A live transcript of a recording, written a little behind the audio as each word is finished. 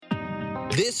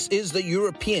This is the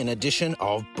European edition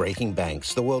of Breaking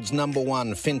Banks, the world's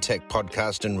 #1 fintech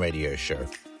podcast and radio show.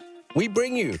 We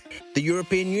bring you the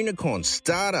European unicorns,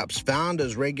 startups,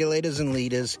 founders, regulators, and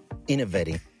leaders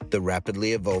innovating the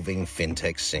rapidly evolving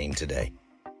fintech scene today.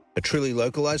 A truly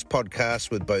localized podcast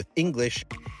with both English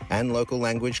and local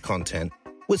language content,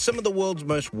 with some of the world's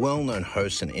most well-known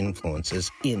hosts and influencers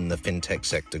in the fintech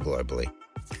sector globally.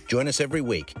 Join us every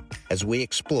week as we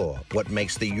explore what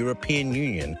makes the European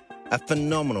Union a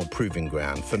phenomenal proving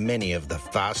ground for many of the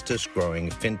fastest growing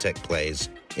fintech players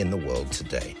in the world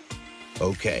today.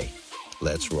 Okay,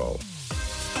 let's roll.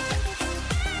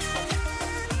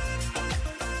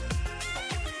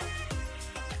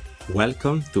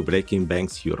 Welcome to Breaking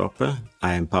Banks Europe.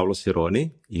 I am Paolo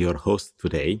Sironi, your host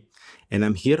today, and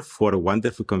I'm here for a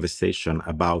wonderful conversation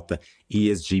about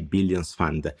ESG Billions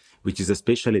Fund, which is a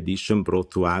special edition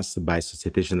brought to us by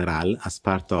Société Générale as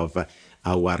part of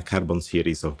our carbon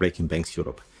series of Breaking Banks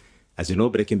Europe. As you know,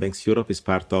 Breaking Banks Europe is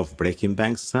part of Breaking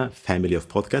Banks family of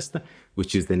podcasts,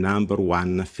 which is the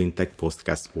 #1 fintech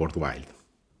podcast worldwide.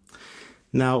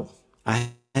 Now, I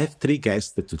have 3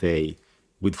 guests today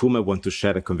with whom I want to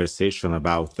share a conversation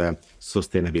about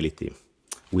sustainability.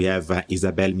 We have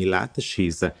Isabelle Milat.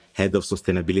 She's Head of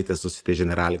Sustainability at Société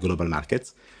Générale Global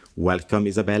Markets. Welcome,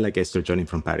 Isabelle. I guess you're joining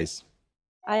from Paris.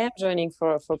 I am joining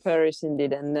for Paris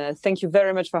indeed, and thank you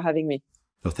very much for having me.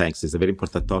 Oh, thanks. It's a very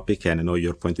important topic, and I know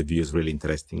your point of view is really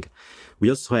interesting. We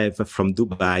also have from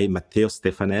Dubai, Matteo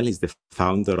Stefanel. He's the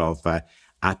founder of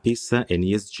Apis, an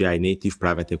ESGi native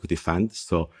private equity fund.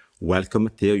 So welcome,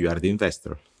 Matteo. You are the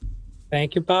investor.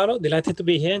 Thank you, Paolo. Delighted to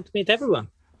be here and to meet everyone.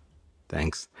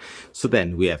 Thanks. So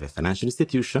then we have a financial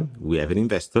institution, we have an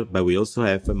investor, but we also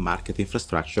have a market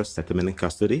infrastructure, settlement and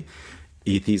custody.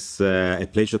 It is a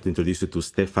pleasure to introduce you to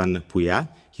Stéphane Pouillat.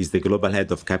 He's the Global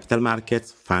Head of Capital Markets,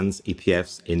 Funds,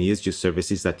 ETFs, and ESG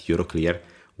Services at Euroclear.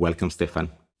 Welcome, Stéphane.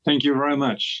 Thank you very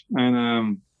much.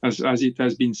 And as it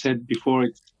has been said before,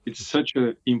 it's such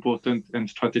an important and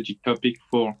strategic topic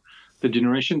for the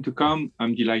generation to come.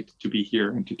 I'm delighted to be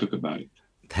here and to talk about it.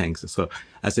 Thanks. So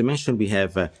as I mentioned, we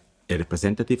have a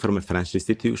representative from a financial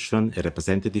institution, a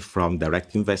representative from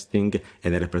direct investing,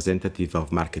 and a representative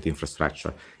of market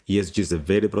infrastructure. ESG is a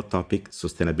very broad topic.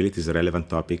 Sustainability is a relevant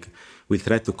topic. We'll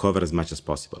try to cover as much as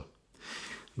possible.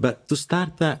 But to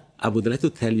start, I would like to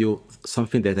tell you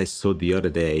something that I saw the other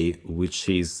day, which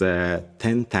is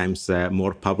 10 times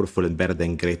more powerful and better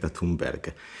than Greta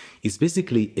Thunberg. It's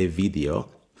basically a video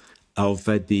of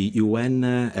the UN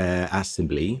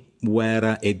Assembly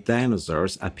where a dinosaur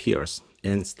appears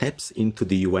and steps into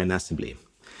the UN Assembly.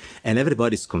 And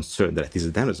everybody's concerned that it's a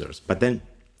dinosaur. But then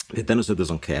the dinosaur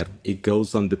doesn't care. It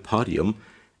goes on the podium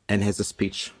and has a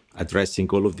speech addressing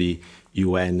all of the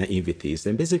UN invitees.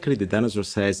 And basically the dinosaur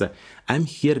says, I'm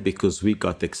here because we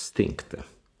got extinct.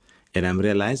 And I'm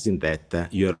realizing that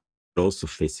you're also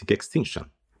facing extinction.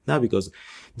 Now, because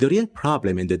the real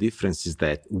problem and the difference is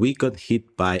that we got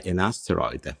hit by an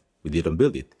asteroid. We didn't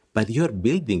build it, but you're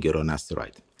building your own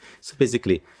asteroid. So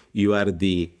basically, you are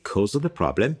the cause of the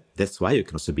problem. That's why you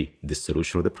can also be the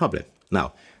solution of the problem.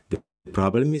 Now, the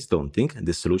problem is daunting.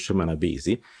 The solution might not be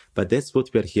easy, but that's what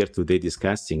we are here today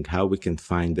discussing, how we can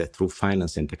find, through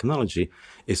finance and technology,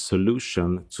 a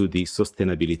solution to the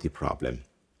sustainability problem.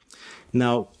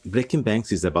 Now, Breaking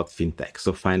Banks is about fintech,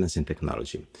 so finance and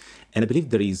technology. And I believe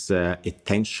there is a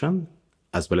tension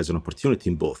as well as an opportunity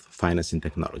in both finance and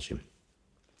technology.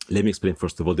 Let me explain,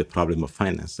 first of all, the problem of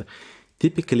finance.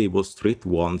 Typically, Wall Street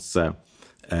wants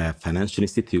financial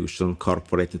institution,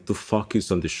 corporate, to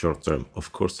focus on the short term.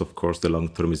 Of course, the long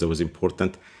term is always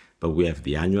important, but we have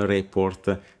the annual report,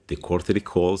 the quarterly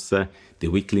calls, the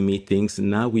weekly meetings.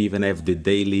 Now we even have the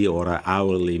daily or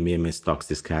hourly meme stocks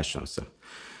discussions.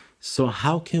 So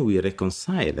how can we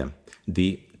reconcile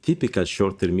the typical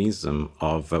short-termism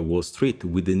of Wall Street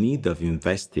with the need of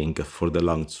investing for the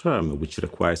long term, which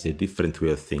requires a different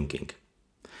way of thinking?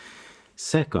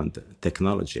 Second,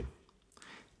 technology.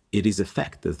 It is a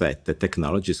fact that the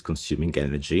technology is consuming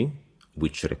energy,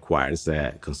 which requires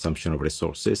consumption of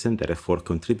resources and therefore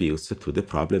contributes to the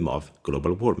problem of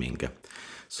global warming.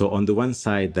 So on the one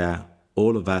side,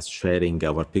 all of us sharing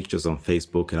our pictures on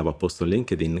Facebook and our posts on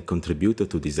LinkedIn contribute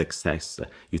to this excess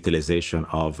utilization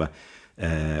of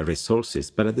resources.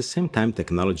 But at the same time,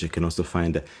 technology can also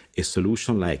find a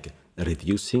solution like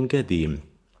reducing the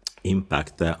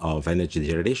impact of energy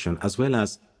generation, as well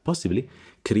as possibly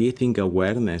creating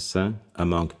awareness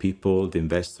among people, the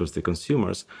investors, the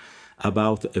consumers,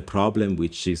 about a problem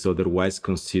which is otherwise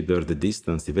considered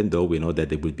distant, even though we know that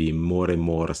there will be more and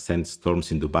more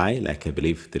sandstorms in Dubai, like I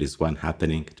believe there is one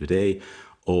happening today,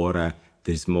 or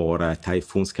there's more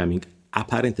typhoons coming.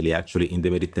 apparently actually in the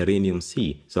Mediterranean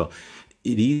Sea. So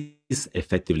it is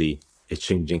effectively a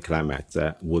changing climate,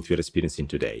 what we're experiencing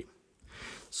today.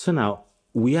 So now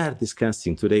we are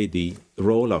discussing today the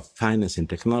role of finance and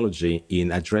technology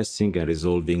in addressing and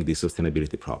resolving the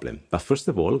sustainability problem. But first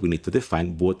of all, we need to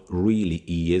define what really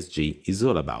ESG is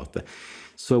all about.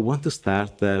 So I want to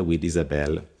start with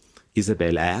Isabelle.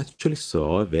 Isabelle, I actually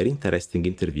saw a very interesting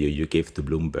interview you gave to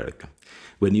Bloomberg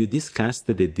when you discussed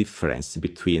the difference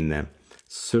between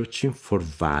searching for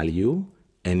value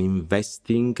and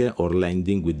investing or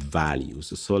lending with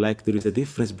values. So like there is a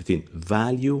difference between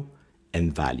value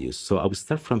and values. So I will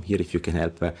start from here if you can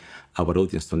help our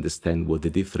audience to understand what the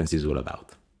difference is all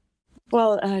about.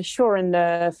 Well, sure.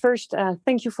 And first,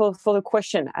 thank you for the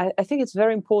question. I think it's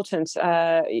very important.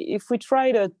 If we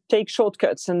try to take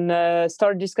shortcuts and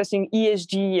start discussing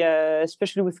ESG,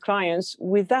 especially with clients,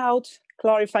 without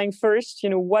clarifying first,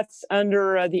 what's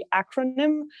under the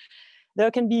acronym, there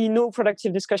can be no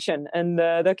productive discussion. And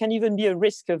there can even be a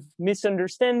risk of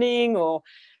misunderstanding or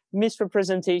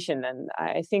misrepresentation. And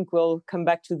I think we'll come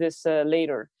back to this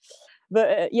later.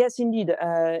 But yes, indeed,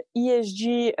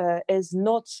 ESG is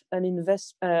not an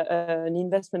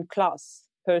investment class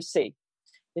per se.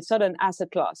 It's not an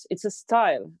asset class. It's a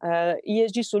style.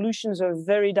 ESG solutions are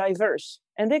very diverse,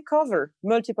 and they cover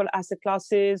multiple asset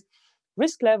classes,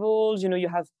 risk levels. You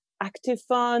have active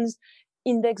funds,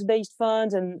 index-based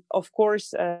funds, and of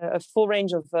course, a full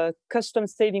range of custom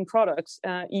saving products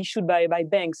issued by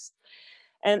banks.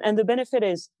 And the benefit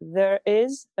is there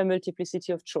is a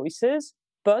multiplicity of choices,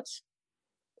 but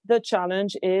the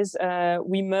challenge is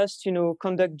we must,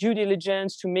 conduct due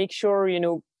diligence to make sure,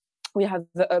 we have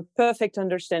a perfect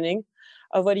understanding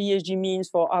of what ESG means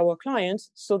for our clients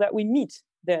so that we meet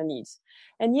their needs.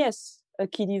 And yes, a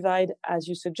key divide, as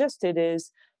you suggested,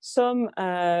 is some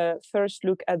first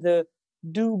look at the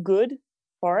do good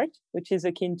part, which is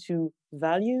akin to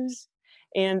values,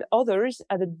 and others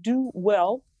at the do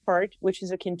well part, which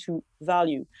is akin to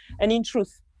value. And in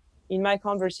truth, in my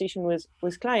conversation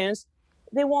with clients,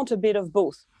 they want a bit of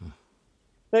both.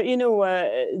 But,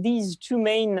 these two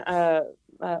main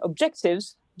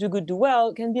objectives, do good, do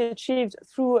well, can be achieved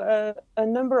through a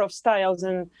number of styles.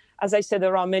 And as I said,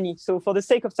 there are many. So for the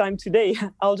sake of time today,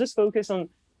 I'll just focus on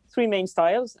three main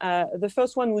styles. The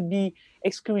first one would be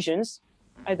exclusions.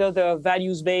 Either they're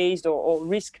values-based or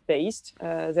risk-based.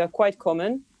 They're quite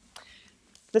common.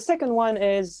 The second one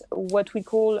is what we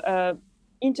call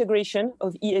integration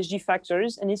of ESG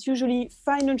factors, and it's usually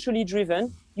financially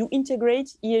driven. You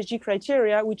integrate ESG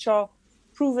criteria which are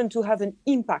proven to have an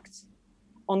impact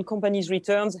on companies'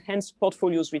 returns, hence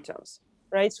portfolios' returns,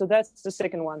 right? So that's the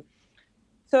second one.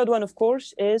 Third one, of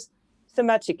course, is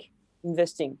thematic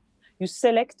investing. You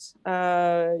select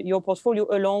your portfolio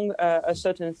along a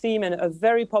certain theme, and a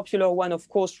very popular one, of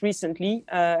course, recently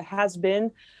has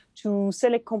been to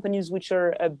select companies which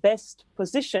are best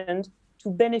positioned to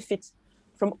benefit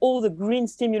from all the green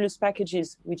stimulus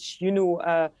packages, which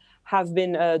have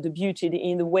been debuted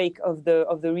in the wake of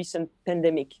the recent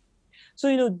pandemic.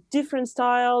 So different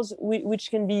styles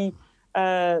which can be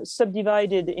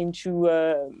subdivided into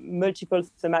multiple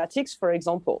thematics, for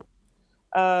example.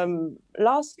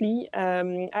 Lastly,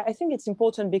 I think it's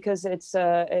important because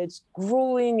it's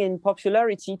growing in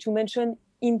popularity to mention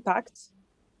impact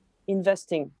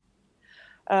investing.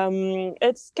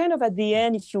 It's kind of at the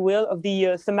end, if you will, of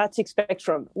the thematic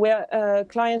spectrum, where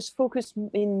clients focus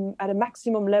at a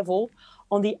maximum level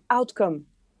on the outcome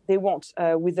they want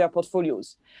with their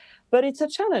portfolios. But it's a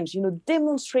challenge.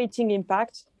 Demonstrating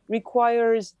impact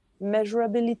requires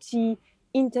measurability,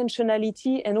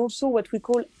 intentionality, and also what we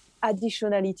call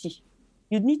additionality.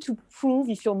 You need to prove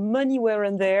if your money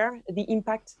weren't there, the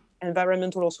impact,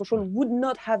 environmental or social, would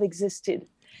not have existed.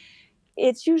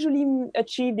 It's usually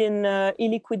achieved in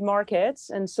illiquid markets,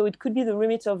 and so it could be the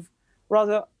remit of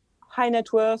rather high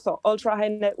net worth or ultra high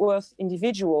net worth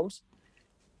individuals.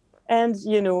 And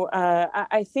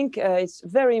I think it's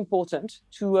very important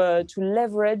to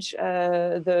leverage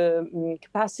the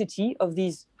capacity of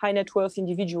these high net worth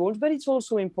individuals, but it's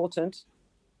also important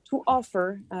to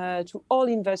offer to all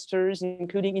investors,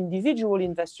 including individual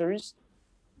investors,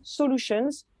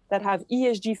 solutions that have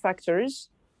ESG factors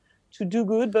to do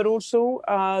good, but also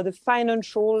the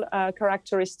financial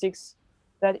characteristics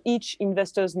that each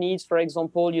investor needs. For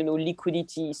example,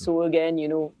 liquidity. So again,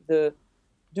 the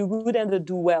do good and the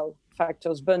do well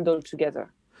factors bundled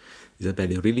together.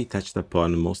 Isabelle, you really touched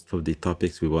upon most of the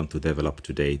topics we want to develop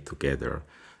today together.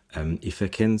 If I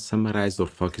can summarize or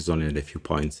focus on a few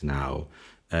points now,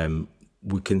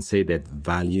 we can say that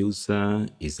values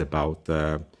is about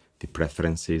the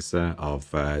preferences of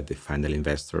the final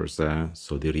investors,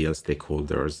 so the real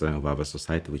stakeholders of our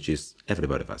society, which is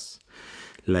everybody of us.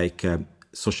 Like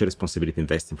social responsibility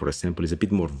investing, for example, is a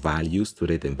bit more values to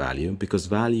rate than value, because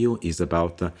value is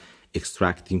about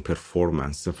extracting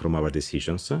performance from our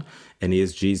decisions, and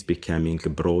ESG is becoming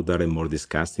broader and more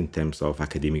discussed in terms of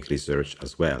academic research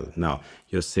as well. Now,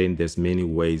 you're saying there's many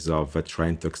ways of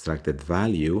trying to extract that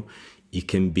value. It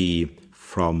can be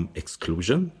from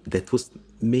exclusion. That was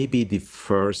maybe the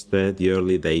first, the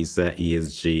early days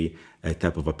ESG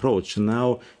type of approach.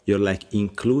 Now you're like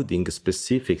including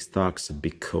specific stocks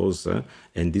because,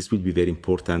 and this will be very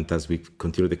important as we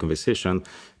continue the conversation,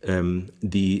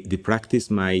 the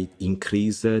practice might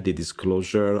increase the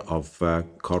disclosure of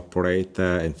corporate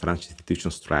and financial institution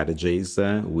strategies,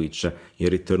 which in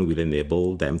return will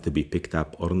enable them to be picked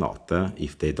up or not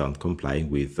if they don't comply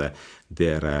with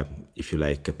their, if you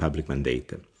like, public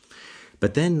mandate.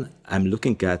 But then I'm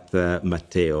looking at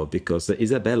Matteo, because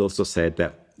Isabel also said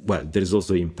that, well, there's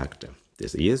also impact.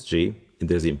 There's ESG and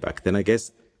there's impact. And I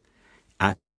guess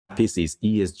APIS is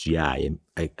ESGI. And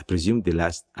I presume the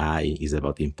last I is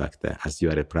about impact, as you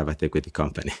are a private equity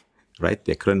company, right?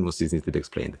 The acronym needs to be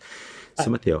explained. So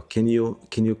Matteo, can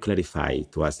you clarify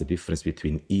to us the difference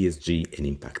between ESG and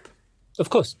impact?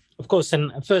 Of course.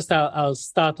 And first, I'll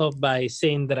start off by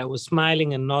saying that I was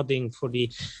smiling and nodding for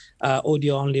the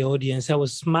audio-only audience. I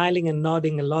was smiling and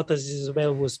nodding a lot as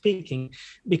Isabel was speaking,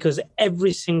 because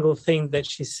every single thing that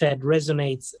she said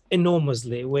resonates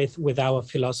enormously with our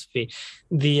philosophy.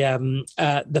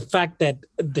 The fact that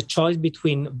the choice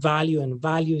between value and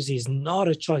values is not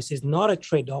a choice, is not a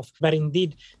trade-off, but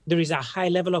indeed there is a high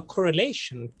level of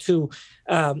correlation to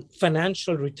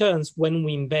financial returns when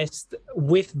we invest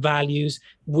with values,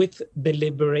 with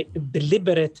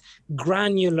deliberate,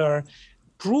 granular,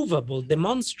 provable,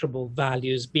 demonstrable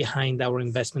values behind our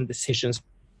investment decisions,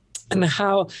 and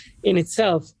how in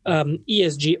itself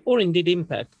ESG or indeed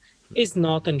impact is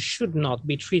not and should not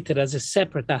be treated as a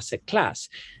separate asset class,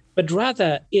 but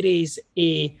rather it is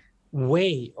a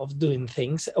way of doing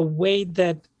things, a way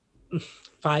that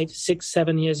 5, 6,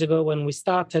 7 years ago when we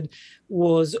started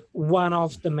was one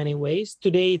of the many ways.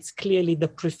 Today, it's clearly the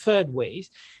preferred ways.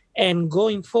 And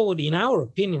going forward, in our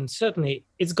opinion, certainly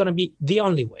it's going to be the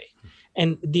only way.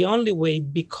 And the only way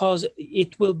because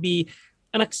it will be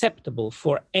unacceptable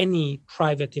for any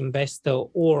private investor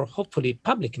or hopefully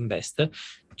public investor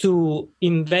to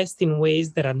invest in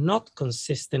ways that are not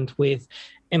consistent with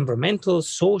environmental,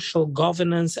 social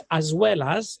governance, as well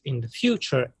as in the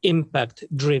future,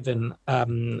 impact-driven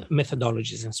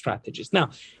methodologies and strategies.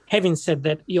 Now, having said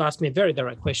that, you asked me a very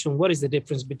direct question, what is the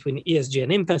difference between ESG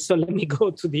and impact? So let me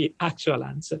go to the actual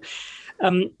answer.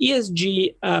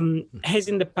 ESG has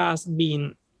in the past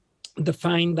been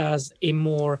defined as a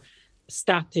more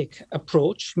static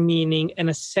approach, meaning an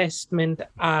assessment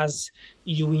as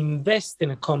you invest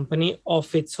in a company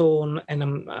of its own, and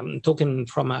I'm talking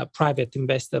from a private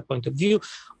investor point of view,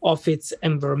 of its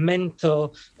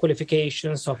environmental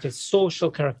qualifications, of its social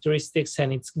characteristics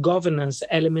and its governance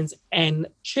elements, and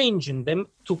changing them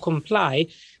to comply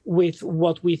with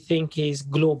what we think is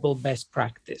global best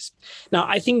practice. Now,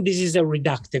 I think this is a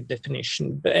reductive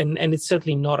definition, and it's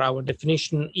certainly not our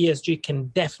definition. ESG can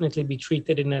definitely be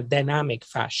treated in a dynamic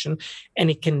fashion,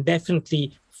 and it can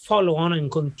definitely follow on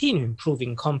and continue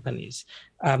improving companies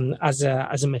as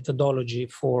a methodology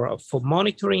for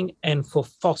monitoring and for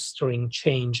fostering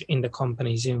change in the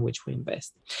companies in which we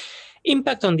invest.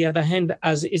 Impact, on the other hand,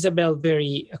 as Isabel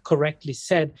very correctly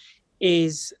said,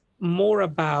 is more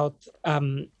about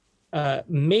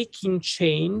making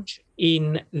change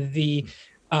in the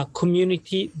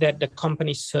community that the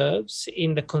company serves,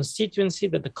 in the constituency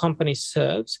that the company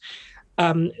serves,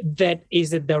 that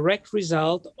is a direct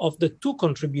result of the two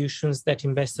contributions that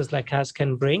investors like us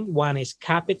can bring. One is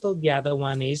capital, the other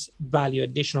one is value,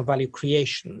 additional value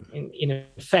creation. In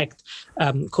effect,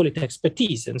 call it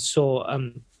expertise. And so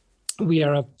we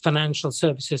are a financial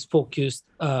services focused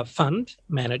fund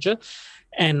manager.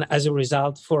 And as a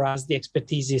result, for us, the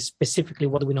expertise is specifically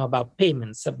what do we know about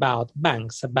payments, about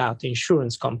banks, about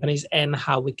insurance companies, and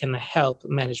how we can help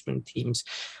management teams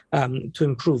to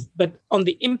improve. But on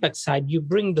the impact side, you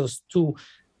bring those two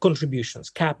contributions,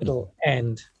 capital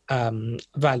and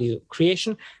value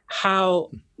creation,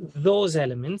 how those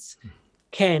elements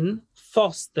can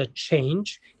foster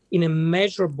change in a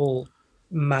measurable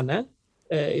manner.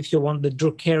 If you want the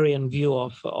Druckerian view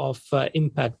of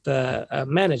impact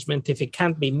management, if it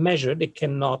can't be measured, it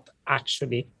cannot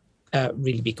actually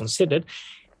really be considered,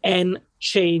 and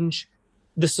change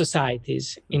the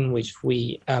societies in which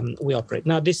we operate.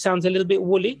 Now, this sounds a little bit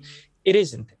woolly. It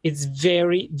isn't. It's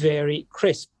very, very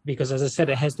crisp because, as I said,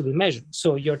 it has to be measured.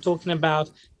 So you're talking about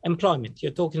employment.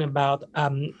 You're talking about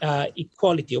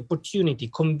equality, opportunity,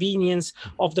 convenience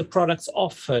of the products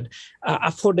offered,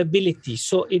 affordability.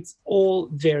 So it's all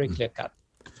very clear-cut.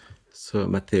 So,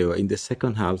 Matteo, in the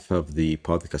second half of the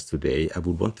podcast today, I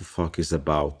would want to focus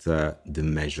about the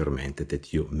measurement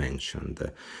that you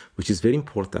mentioned, which is very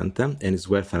important, and is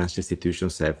where financial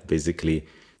institutions have basically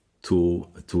to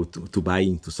buy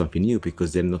into something new,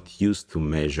 because they're not used to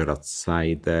measure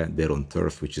outside their own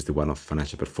turf, which is the one of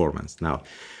financial performance. Now,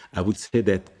 I would say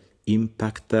that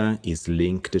impact is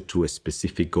linked to a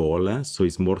specific goal, so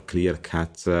it's more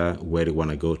clear-cut where you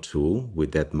want to go to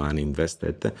with that money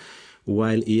invested,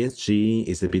 while ESG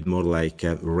is a bit more like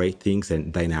ratings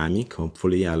and dynamic,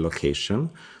 hopefully, allocation,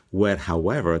 where,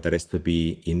 however, there has to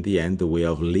be, in the end, a way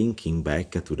of linking back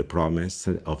to the promise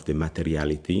of the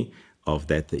materiality of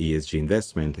that ESG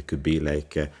investment. It could be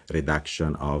like a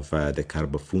reduction of the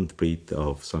carbon footprint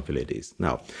of something like this.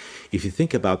 Now, if you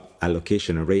think about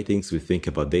allocation and ratings, we think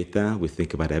about data, we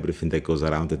think about everything that goes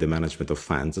around the management of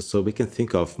funds. So we can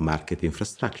think of market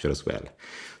infrastructure as well.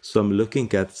 So I'm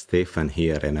looking at Stefan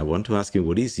here, and I want to ask him,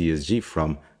 what is ESG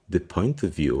from the point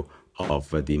of view of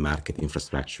the market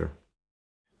infrastructure?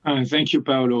 Thank you,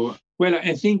 Paolo. Well,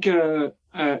 I think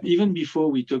even before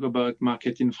we talk about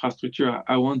market infrastructure,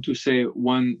 I want to say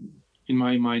one, in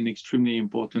my mind, extremely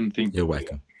important thing. You're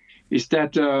welcome. Is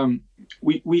that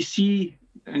we see,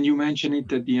 and you mentioned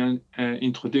it at the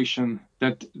introduction,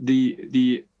 that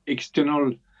the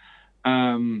external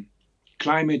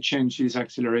climate change is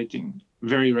accelerating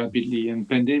very rapidly, and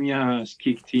pandemic has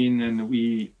kicked in, and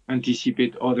we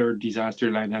anticipate other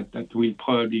disasters like that will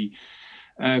probably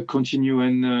continue.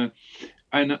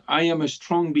 And I am a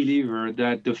strong believer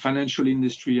that the financial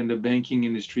industry and the banking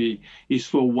industry is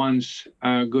for once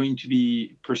going to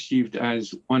be perceived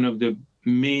as one of the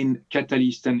main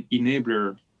catalysts and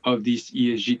enabler of this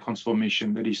ESG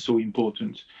transformation that is so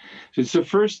important. So it's the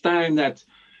first time that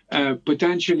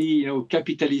potentially,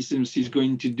 capitalism is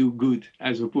going to do good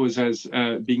as opposed as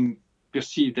being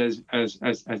perceived as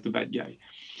the bad guy.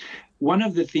 One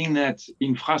of the things that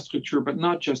infrastructure, but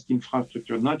not just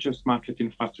infrastructure, not just market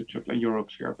infrastructure like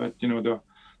Euroclear, but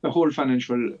the whole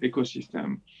financial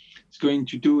ecosystem is going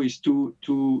to do is to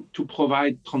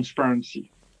provide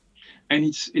transparency. And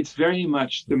it's very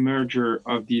much the merger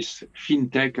of this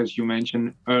fintech, as you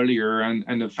mentioned earlier,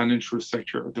 and the financial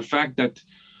sector. The fact that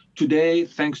today,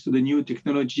 thanks to the new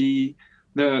technology,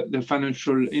 the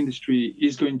financial industry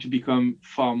is going to become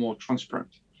far more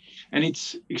transparent. And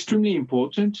it's extremely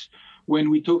important when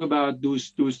we talk about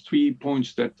those 3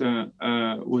 points that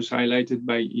was highlighted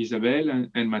by Isabel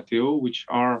and Matteo, which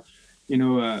are,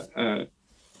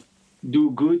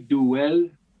 do good, do well,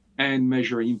 and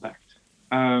measure impact.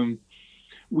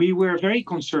 We were very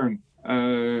concerned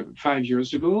 5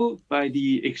 years ago by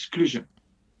the exclusion.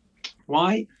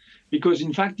 Why? Because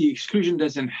in fact, the exclusion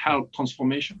doesn't help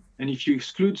transformation. And if you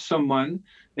exclude someone,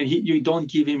 then you don't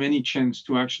give him any chance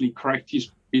to actually correct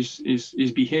his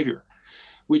behavior,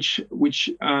 which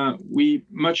we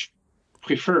much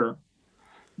prefer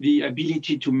the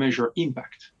ability to measure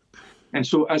impact. And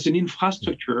so as an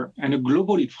infrastructure and a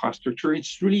global infrastructure,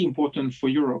 it's really important for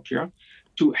Euroclear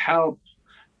to help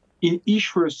in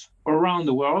issuers around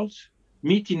the world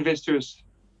meet investors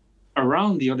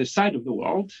around the other side of the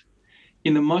world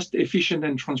in the most efficient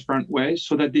and transparent way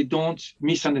so that they don't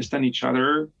misunderstand each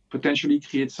other, potentially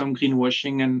create some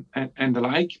greenwashing and the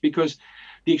like, because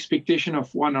the expectation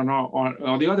of one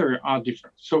or the other are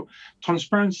different. So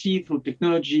transparency through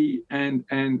technology and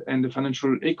the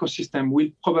financial ecosystem will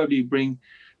probably bring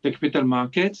the capital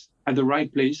markets at the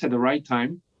right place at the right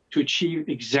time to achieve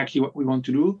exactly what we want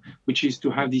to do, which is to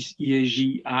have this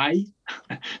ESG eye,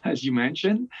 as you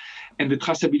mentioned, and the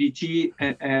traceability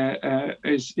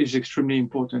is extremely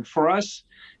important. For us,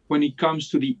 when it comes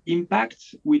to the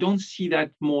impact, we don't see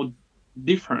that more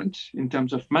different in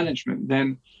terms of management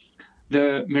than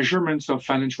the measurements of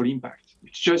financial impact.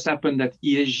 It's just happened that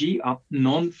ESG are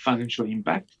non-financial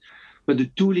impact, but the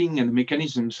tooling and the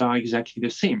mechanisms are exactly the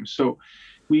same. So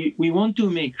we want to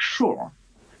make sure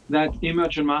that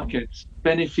emerging markets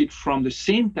benefit from the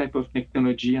same type of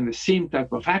technology and the same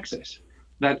type of access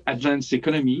that advanced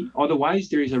economy. Otherwise,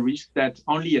 there is a risk that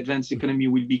only advanced economy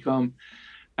will become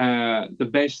the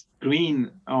best green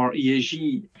or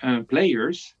ESG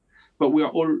players, but we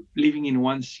are all living in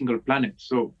one single planet.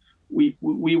 So we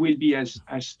will be as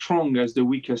strong as the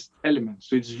weakest element.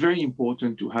 So it's very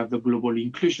important to have the global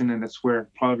inclusion, and that's where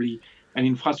probably an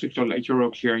infrastructure like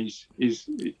Euroclear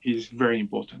is very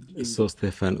important. So,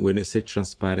 Stefan, when you say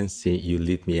transparency, you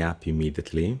lit me up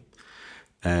immediately.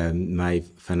 My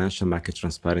financial market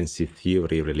transparency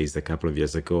theory released a couple of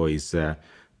years ago is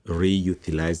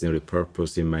reutilized and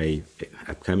repurposed in my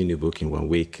upcoming new book in 1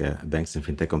 week, Banks and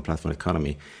Fintech on Platform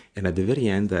Economy. And at the very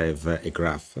end, I have a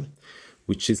graph,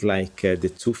 which is like the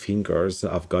two fingers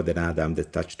of God and Adam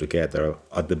that touch together.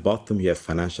 At the bottom, you have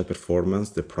financial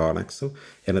performance, the products,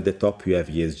 and at the top, you have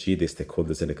ESG, the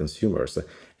stakeholders and the consumers.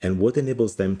 And what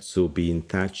enables them to be in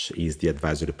touch is the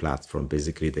advisory platform,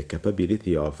 basically the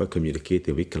capability of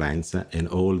communicating with clients and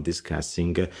all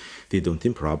discussing the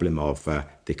daunting problem of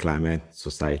the climate,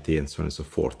 society, and so on and so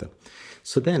forth.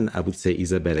 So then I would say,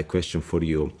 Isabel, a question for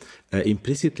you.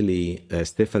 Implicitly,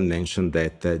 Stefan mentioned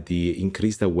that the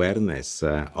increased awareness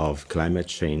of climate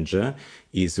change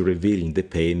is revealing the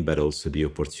pain, but also the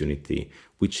opportunity,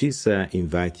 which is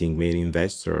inviting many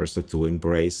investors to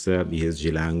embrace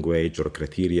ESG language or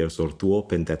criteria, or to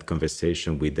open that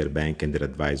conversation with their bank and their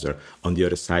advisor. On the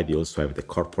other side, you also have the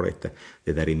corporate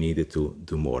that are needed to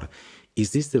do more.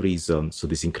 Is this the reason, so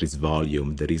this increased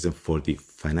volume, the reason for the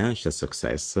financial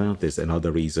success? There's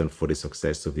another reason for the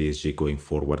success of ESG going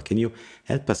forward. Can you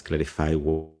help us clarify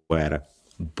where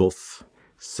both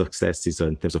successes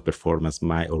in terms of performance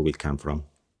might or will come from?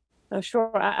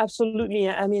 Sure, absolutely.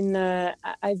 I mean,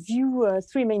 I view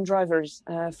three main drivers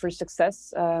for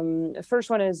success. The first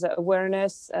one is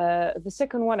awareness. The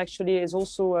second one actually is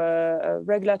also a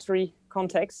regulatory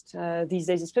context these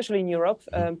days, especially in Europe.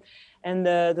 And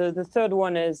the third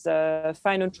one is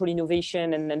financial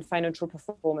innovation and then financial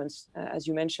performance, as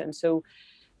you mentioned. So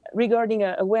regarding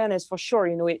awareness, for sure,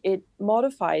 it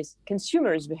modifies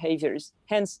consumers' behaviors,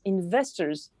 hence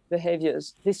investors'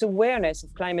 behaviors. This awareness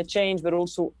of climate change, but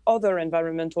also other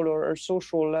environmental or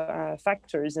social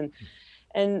factors. And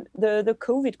the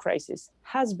COVID crisis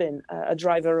has been a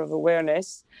driver of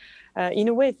awareness. In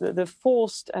a way, the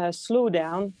forced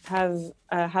slowdown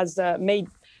has made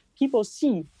people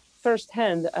see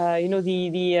firsthand,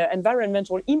 the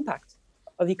environmental impact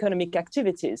of economic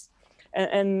activities.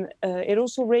 And it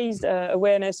also raised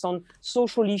awareness on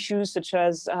social issues such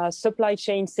as supply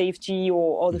chain safety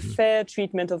or the fair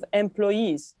treatment of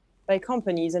employees by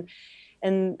companies.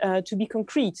 And to be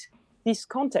concrete, this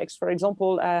context, for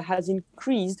example, has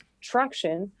increased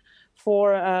traction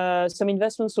for some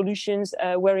investment solutions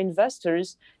where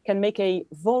investors can make a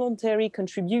voluntary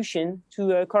contribution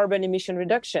to carbon emission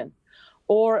reduction.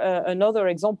 Or another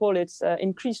example, it's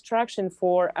increased traction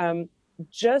for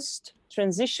just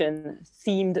transition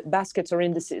themed baskets or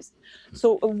indices.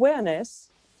 So awareness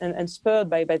and spurred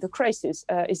by the crisis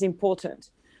is important.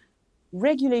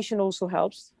 Regulation also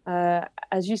helps.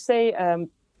 As you say,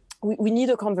 we need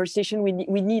a conversation.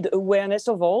 We need awareness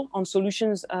of all on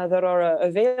solutions that are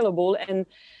available, and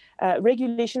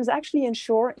regulations actually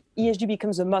ensure ESG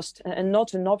becomes a must and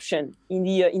not an option in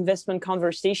the investment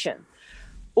conversation.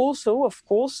 Also, of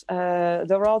course,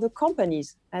 there are the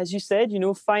companies. As you said,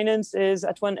 finance is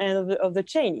at one end of the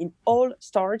chain. It all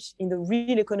starts in the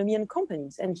real economy and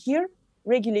companies. And here,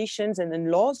 regulations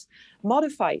and laws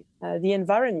modify the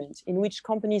environment in which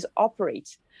companies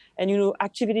operate, and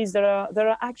activities that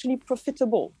are actually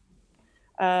profitable.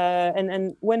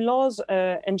 And when laws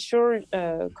ensure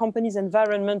companies'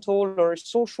 environmental or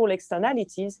social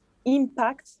externalities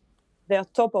impact their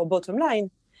top or bottom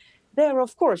line, there,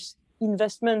 of course,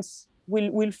 investments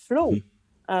will flow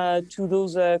to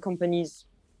those companies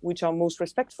which are most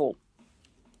respectful.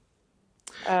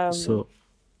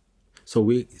 So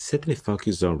we certainly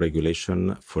focus on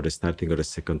regulation for the starting of the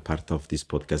second part of this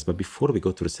podcast. But before we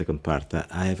go to the second part,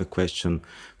 I have a question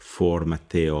for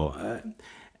Matteo.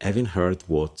 Having heard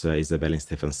what Isabel and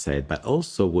Stefan said, but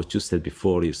also what you said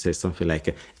before, you said something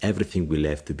like everything will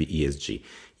have to be ESG.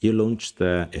 You launched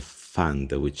a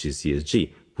fund which is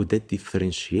ESG. Would that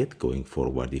differentiate going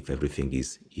forward if everything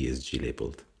is ESG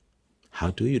labeled?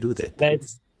 How do you do that?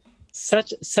 That's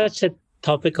such a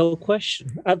topical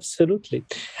question. Absolutely.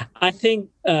 I think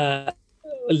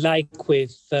like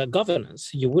with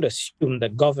governance, you would assume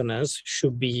that governance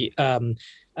should be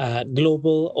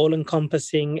global,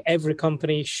 all-encompassing. Every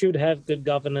company should have good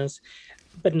governance,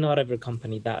 but not every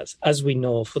company does, as we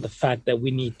know for the fact that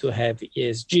we need to have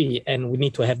ESG and we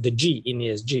need to have the G in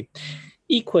ESG.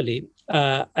 Equally,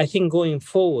 I think going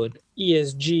forward,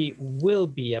 ESG will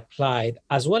be applied,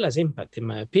 as well as impact, in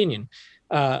my opinion,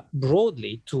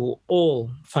 broadly to all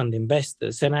fund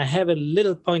investors. And I have a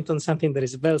little point on something that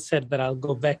Isabel said, but I'll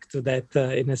go back to that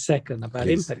in a second about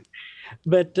impact.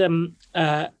 But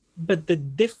the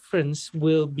difference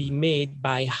will be made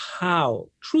by how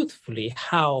truthfully,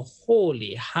 how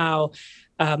wholly, how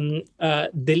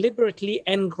deliberately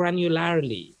and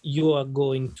granularly you are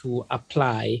going to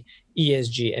apply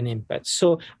ESG and impact.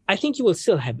 So I think you will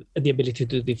still have the ability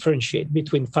to differentiate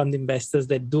between fund investors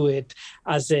that do it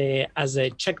as a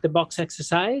check the box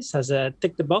exercise, as a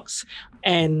tick the box,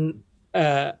 and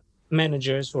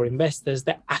managers or investors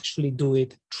that actually do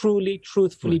it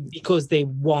truthfully, because they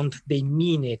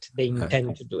mean it, they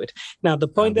intend to do it. Now, the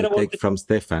point that I want to take from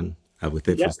Stefan, I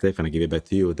give it back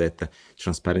to you, that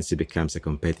transparency becomes a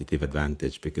competitive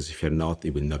advantage, because if you're not,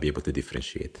 you will not be able to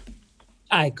differentiate.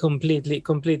 I completely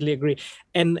agree.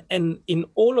 And in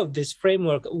all of this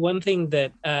framework, one thing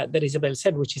that Isabel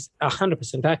said, which is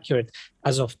 100% accurate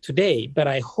as of today, but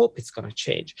I hope it's going to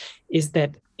change, is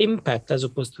that impact, as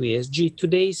opposed to ESG,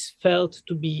 today is felt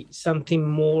to be something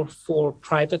more for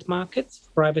private markets,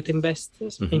 private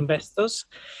investors,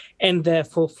 and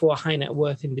therefore for high net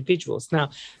worth individuals. Now,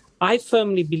 I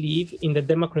firmly believe in the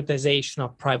democratization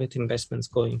of private investments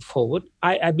going forward.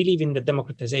 I believe in the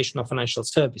democratization of financial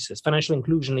services. Financial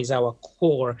inclusion is our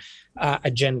core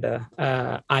agenda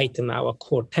item, our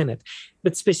core tenet.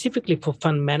 But specifically for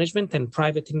fund management and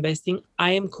private investing,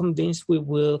 I am convinced we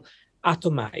will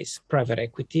atomize private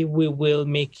equity. We will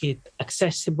make it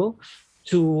accessible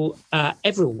to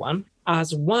everyone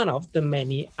as one of the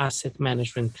many asset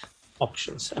management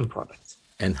options and products.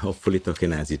 And hopefully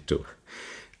tokenize it too.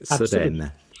 So Absolutely.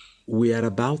 Then, we are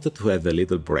about to have a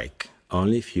little break,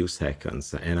 only a few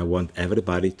seconds, and I want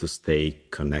everybody to stay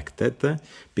connected,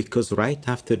 because right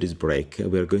after this break,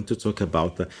 we're going to talk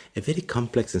about a very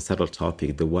complex and subtle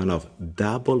topic, the one of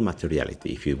double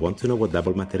materiality. If you want to know what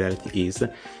double materiality is,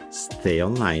 stay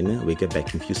online. We'll get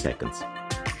back in a few seconds.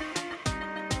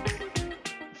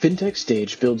 FinTech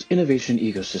Stage builds innovation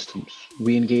ecosystems.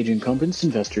 We engage incumbents,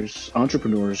 investors,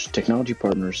 entrepreneurs, technology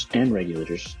partners, and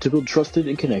regulators to build trusted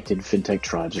and connected FinTech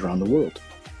tribes around the world.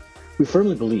 We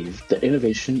firmly believe that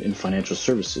innovation in financial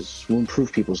services will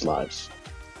improve people's lives.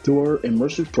 Through our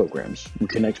immersive programs, we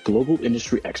connect global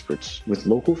industry experts with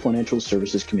local financial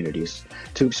services communities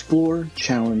to explore,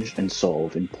 challenge, and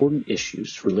solve important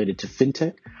issues related to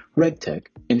FinTech, RegTech,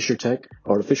 InsurTech,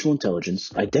 artificial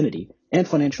intelligence, identity, and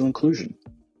financial inclusion.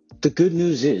 The good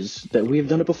news is that we have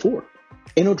done it before.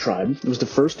 InnoTribe was the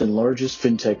first and largest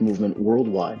fintech movement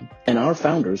worldwide, and our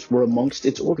founders were amongst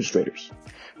its orchestrators.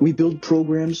 We build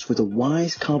programs with a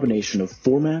wise combination of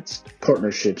formats,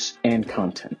 partnerships, and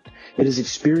content. It is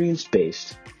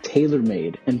experience-based,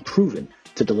 tailor-made, and proven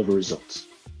to deliver results.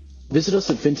 Visit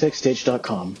us at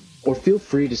fintechstage.com or feel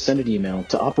free to send an email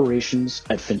to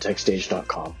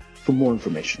operations@fintechstage.com for more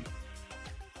information.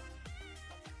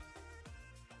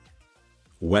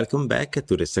 Welcome back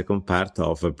to the second part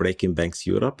of Breaking Banks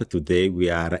Europe. Today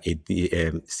we are at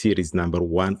the series number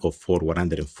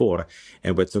 104,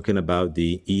 and we're talking about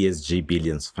the ESG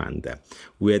Billions Fund.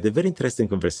 We had a very interesting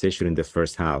conversation in the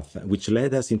first half, which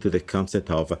led us into the concept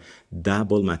of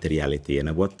double materiality, and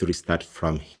I want to restart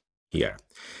from here.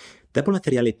 Double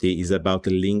materiality is about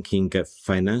linking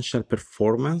financial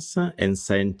performance and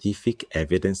scientific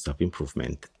evidence of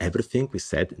improvement. Everything we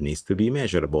said needs to be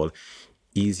measurable.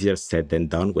 Easier said than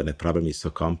done when a problem is so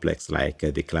complex, like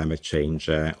the climate change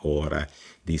or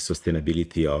the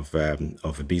sustainability of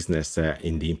a business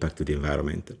in the impact to the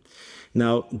environment.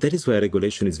 Now, that is why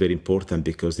regulation is very important,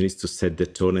 because it needs to set the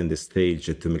tone and the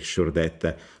stage to make sure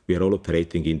that we are all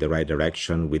operating in the right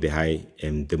direction with the high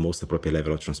and the most appropriate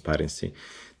level of transparency.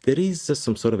 There is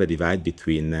some sort of a divide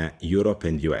between Europe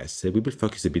and US. We will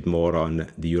focus a bit more on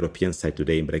the European side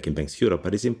today in Breaking Banks Europe,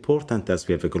 but it's important, as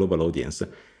we have a global audience,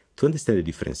 to understand the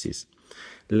differences.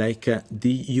 Like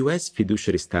the US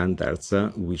fiduciary standards,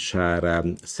 which are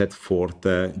set forth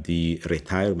the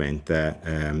retirement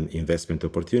investment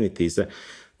opportunities,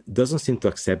 doesn't seem to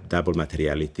accept double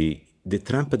materiality. The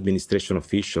Trump administration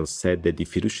officials said that the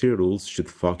fiduciary rules should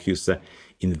focus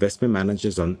investment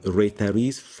managers on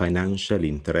retirees' financial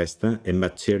interest and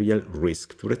material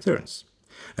risk to returns,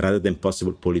 rather than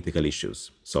possible political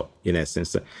issues. So, in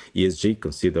essence, ESG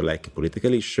considered like a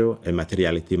political issue, and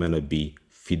materiality may not be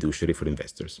fiduciary for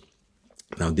investors.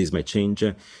 Now, this might change.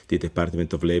 The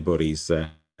Department of Labor is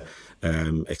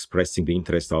expressing the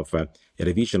interest of a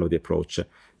revision of the approach.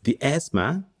 The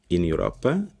ESMA in Europe,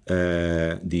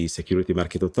 the Security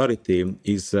Market Authority,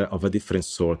 is of a different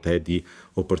sort. I had the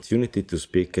opportunity to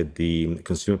speak at the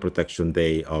Consumer Protection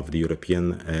Day of the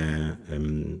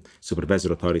European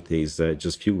Supervisory Authorities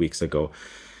just a few weeks ago.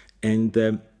 And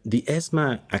the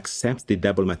ESMA accepts the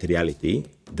double materiality,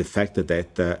 the fact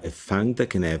that a fund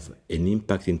can have an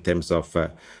impact in terms of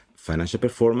financial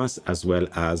performance, as well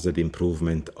as the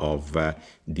improvement of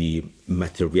the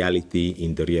materiality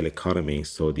in the real economy,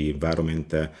 so the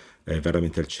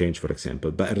environmental change, for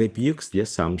example, but rebukes the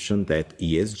assumption that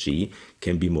ESG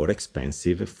can be more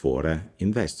expensive for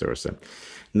investors.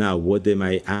 Now, what they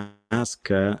might ask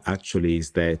actually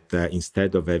is that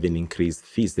instead of having increased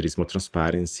fees, there is more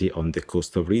transparency on the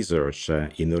cost of research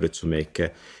in order to make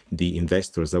the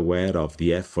investors aware of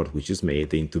the effort which is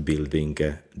made into building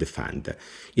the fund.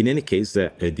 In any case,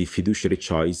 the fiduciary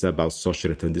choice about social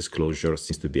return disclosure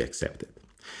seems to be accepted.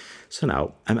 So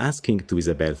now I'm asking to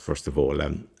Isabelle, first of all,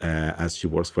 as she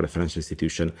works for a financial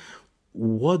institution,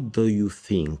 what do you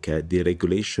think the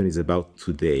regulation is about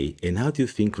today, and how do you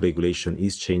think regulation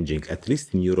is changing, at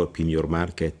least in Europe, in your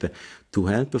market, to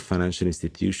help financial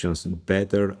institutions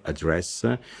better address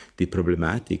the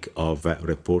problematic of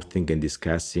reporting and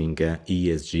discussing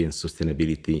ESG and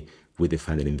sustainability with the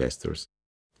final investors?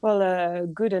 Well,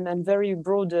 good and very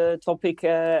broad topic.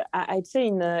 I'd say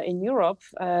in Europe,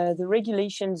 the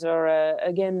regulations are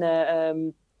again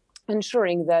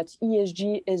ensuring that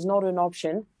ESG is not an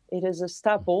option. It is a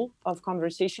staple of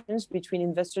conversations between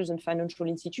investors and financial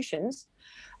institutions.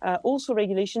 Also,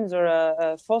 regulations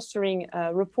are fostering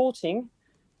reporting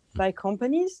by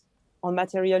companies on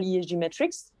material ESG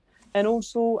metrics, and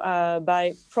also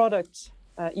by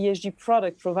ESG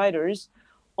product providers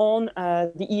on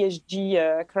the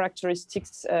ESG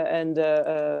characteristics and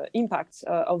impacts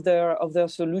of their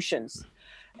solutions.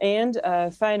 And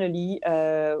finally,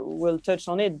 we'll touch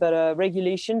on it, but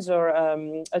regulations are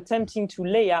attempting to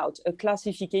lay out a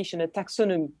classification, a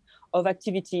taxonomy of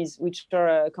activities which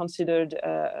are considered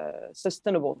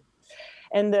sustainable.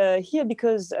 And here,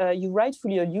 because you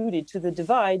rightfully alluded to the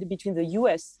divide between the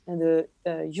US and the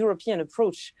European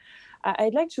approach,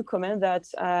 I'd like to comment that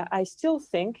I still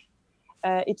think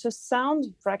it's a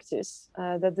sound practice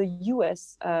that the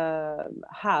US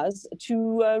has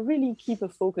to really keep a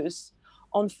focus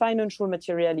on financial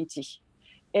materiality.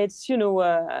 It's,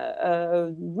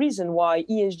 a reason why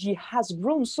ESG has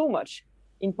grown so much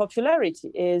in popularity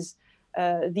is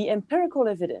the empirical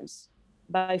evidence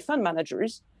by fund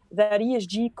managers that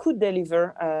ESG could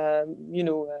deliver,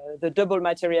 the double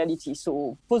materiality.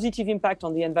 So positive impact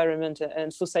on the environment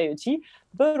and society,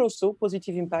 but also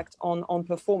positive impact on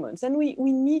performance. And we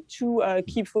need to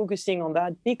keep focusing on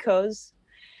that because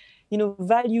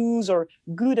values or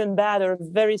good and bad are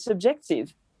very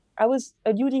subjective. I was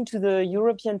alluding to the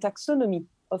European taxonomy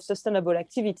of sustainable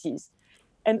activities.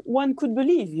 And one could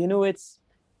believe, it's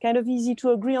kind of easy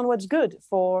to agree on what's good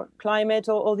for climate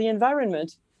or the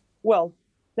environment. Well,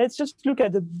 let's just look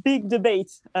at the big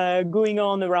debate going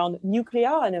on around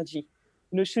nuclear energy.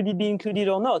 Should it be included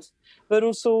or not? But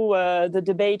also the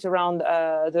debate around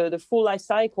the full life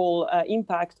cycle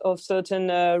impact of certain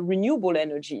renewable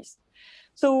energies.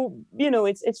 So,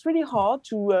 it's really hard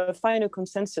to find a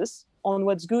consensus on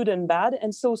what's good and bad.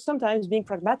 And so sometimes being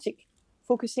pragmatic,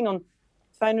 focusing on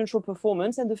financial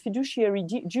performance and the fiduciary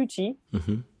duty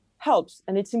helps.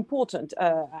 And it's important,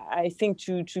 I think,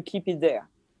 to keep it there.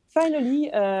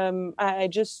 Finally, I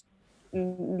just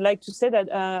like to say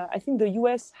that I think the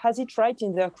US has it right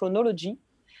in their chronology.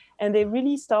 And they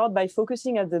really start by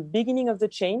focusing at the beginning of the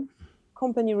chain,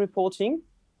 company reporting,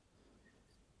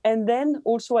 and then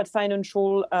also at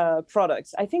financial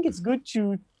products. I think it's good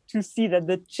to see that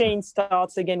the chain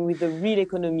starts again with the real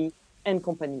economy and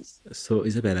companies. So,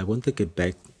 Isabelle, I want to get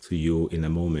back to you in a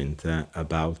moment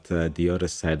about the other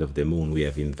side of the moon. We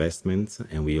have investments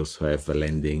and we also have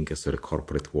lending, so the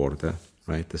corporate world,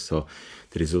 right? So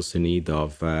there is also a need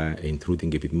of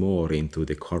intruding a bit more into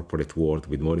the corporate world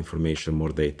with more information, more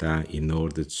data in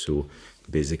order to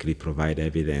basically provide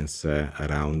evidence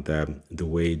around the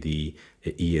way the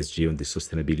ESG and the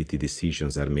sustainability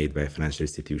decisions are made by a financial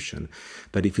institution.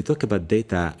 But if you talk about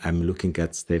data, I'm looking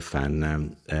at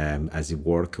Stefan as you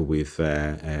work with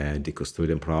the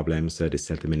custodian problems, the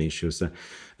settlement issues.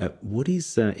 What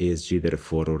is ESG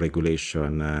therefore, or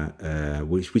regulation,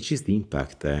 which is the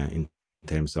impact in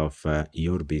terms of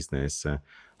your business?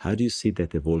 How do you see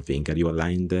that evolving? Are you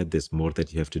aligned? There's more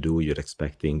that you have to do. You're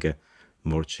expecting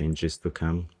more changes to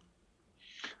come?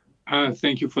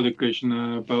 Thank you for the question,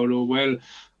 Paolo. Well,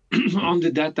 on the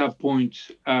data point,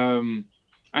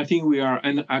 I think we are,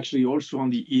 and actually also on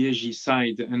the ESG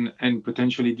side and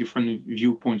potentially different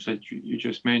viewpoints that you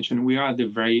just mentioned, we are at the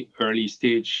very early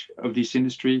stage of this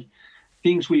industry.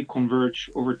 Things will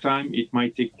converge over time. It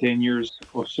might take 10 years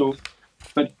or so.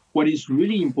 But what is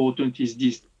really important is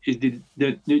the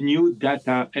new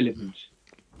data element.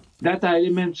 Data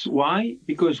elements, why?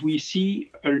 Because we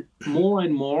see more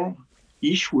and more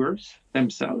issuers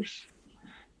themselves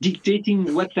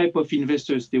dictating what type of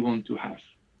investors they want to have,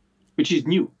 which is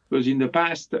new. Because in the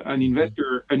past, an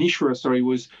issuer,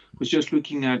 was just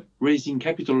looking at raising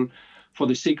capital for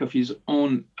the sake of his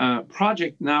own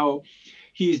project. Now,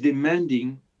 he is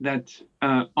demanding that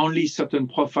only certain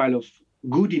profile of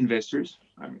good investors,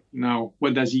 Now,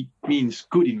 what does he mean,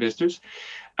 good investors?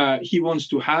 He wants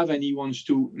to have, and he wants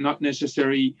to not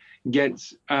necessarily get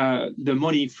the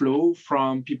money flow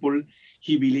from people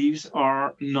he believes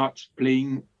are not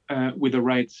playing with the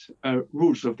right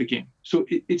rules of the game. So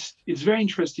it's very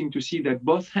interesting to see that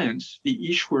both hands, the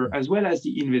issuer as well as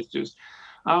the investors,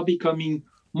 are becoming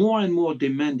more and more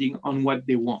demanding on what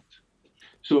they want.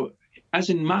 So as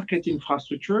in market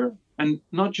infrastructure, and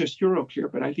not just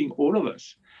Euroclear, but I think all of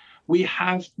us, we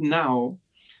have now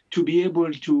to be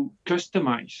able to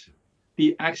customize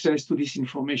the access to this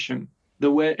information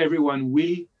the way everyone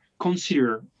will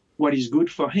consider what is good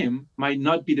for him might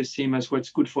not be the same as what's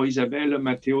good for Isabella,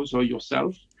 Mateusz, or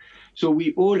yourself. So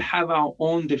we all have our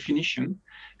own definition,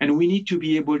 and we need to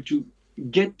be able to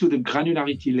get to the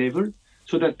granularity level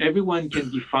so that everyone can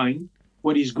define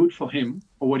what is good for him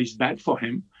or what is bad for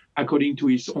him according to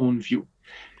his own view.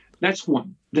 That's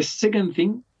one. The second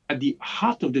thing, at the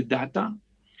heart of the data,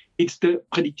 it's the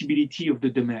predictability of the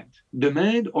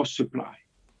demand or supply.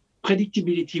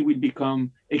 Predictability will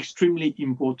become extremely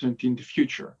important in the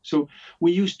future. So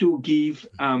we used to give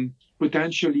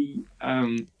potentially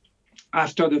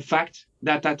after the fact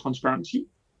data transparency.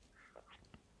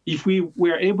 If we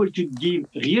were able to give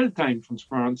real-time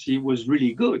transparency, was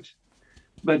really good.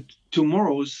 But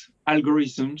tomorrow's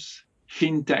algorithms,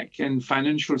 fintech and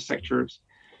financial sectors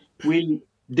will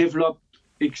develop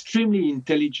extremely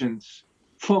intelligent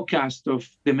forecast of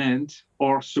demand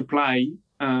or supply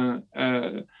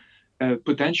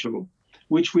potential,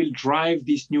 which will drive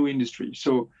this new industry.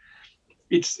 So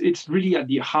it's really at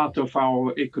the heart of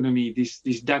our economy.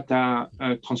 This data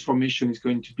transformation is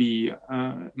going to be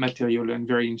material and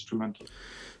very instrumental.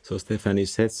 So, Stefan, you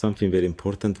said something very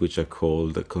important, which are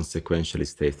called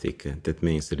consequentialist ethic. That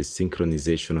means there is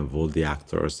synchronization of all the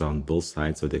actors on both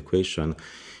sides of the equation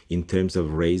in terms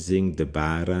of raising the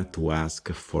bar to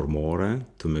ask for more,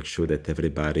 to make sure that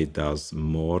everybody does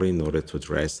more in order to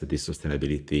address the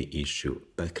sustainability issue.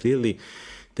 But clearly,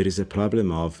 there is a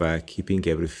problem of keeping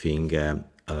everything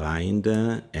aligned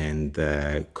and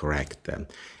correct.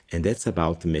 And that's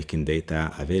about making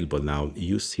data available. Now,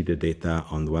 you see the data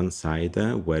on one side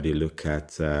where you look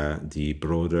at the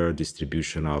broader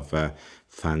distribution of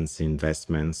funds,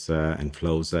 investments, and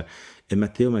flows. And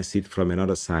Matteo might see it from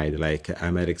another side, like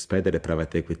I might expect that a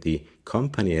private equity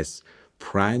company has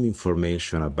prime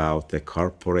information about a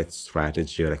corporate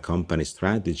strategy or a company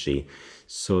strategy,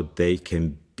 so they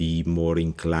can be more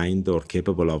inclined or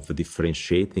capable of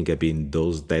differentiating between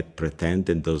those that pretend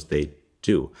and those that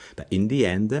do. But in the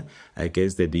end, I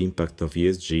guess that the impact of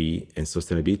ESG and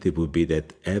sustainability will be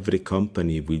that every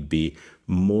company will be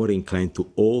more inclined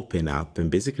to open up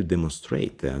and basically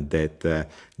demonstrate that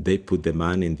they put the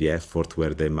money and the effort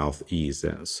where their mouth is.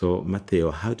 So,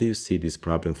 Matteo, how do you see this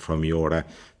problem from your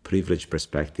privileged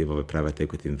perspective of a private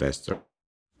equity investor?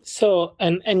 So,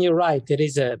 and you're right, it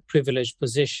is a privileged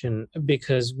position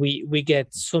because we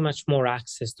get so much more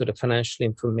access to the financial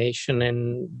information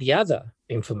and the other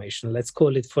information, let's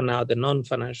call it for now the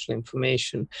non-financial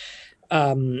information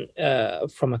from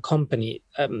a company.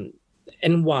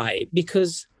 And why?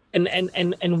 Because,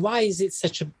 and why is it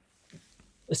such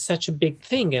a big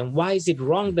thing, and why is it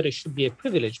wrong that it should be a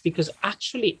privilege? Because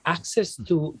actually access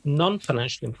to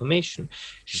non-financial information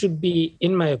should be,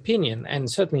 in my opinion,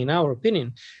 and certainly in our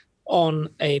opinion, on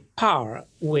a par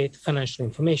with financial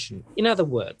information. In other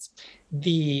words,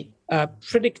 the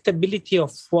predictability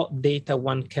of what data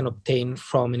one can obtain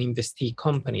from an investee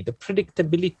company, the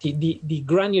predictability, the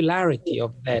granularity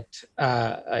of that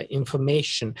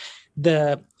information,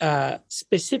 the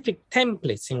specific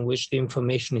templates in which the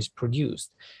information is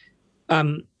produced,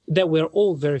 that we're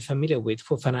all very familiar with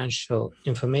for financial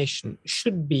information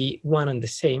should be one and the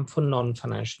same for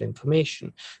non-financial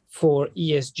information. For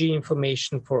ESG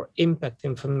information, for impact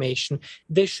information,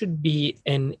 there should be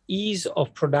an ease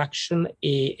of production,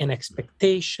 an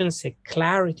expectations, a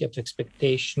clarity of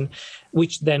expectation,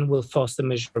 which then will foster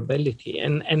measurability.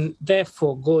 And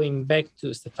therefore, going back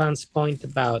to Stefan's point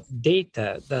about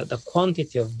data, the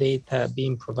quantity of data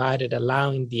being provided,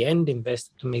 allowing the end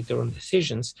investor to make their own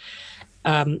decisions,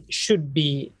 should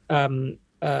be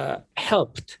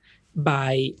helped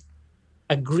by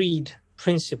agreed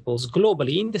principles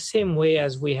globally, in the same way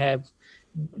as we have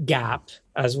GAAP,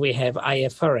 as we have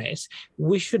IFRS.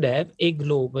 We should have a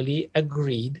globally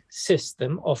agreed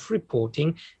system of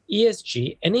reporting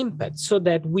ESG and impact, so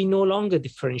that we no longer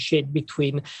differentiate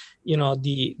between,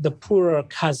 the poorer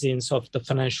cousins of the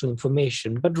financial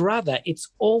information, but rather it's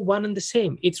all one and the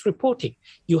same. It's reporting.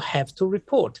 You have to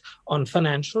report on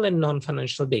financial and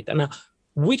non-financial data. Now,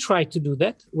 We try to do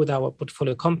that with our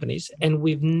portfolio companies, and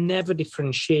we've never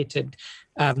differentiated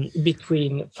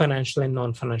between financial and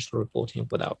non-financial reporting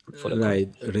with our portfolio companies.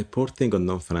 Right. Reporting on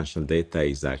non-financial data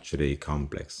is actually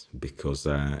complex because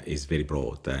it's very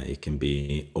broad. It can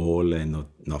be all and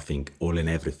nothing, all and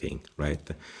everything, right?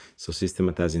 So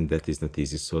systematizing that is not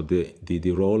easy. So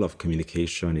the role of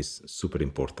communication is super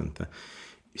important.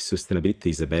 Sustainability,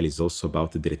 Isabelle, is also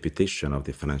about the reputation of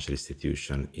the financial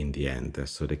institution in the end.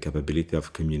 So the capability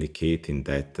of communicating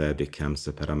that becomes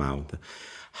paramount.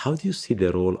 How do you see the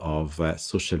role of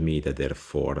social media,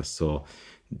 therefore? So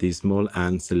the small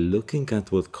ants looking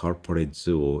at what corporates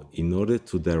do in order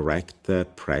to direct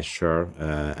pressure.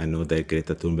 I know that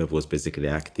Greta Thunberg was basically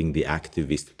acting the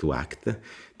activist to act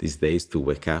these days, to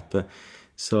wake up.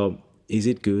 So is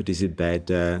it good? Is it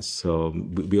bad? So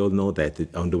we all know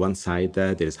that on the one side,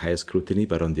 there is higher scrutiny,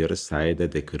 but on the other side,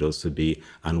 there could also be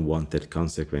unwanted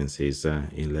consequences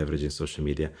in leveraging social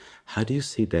media. How do you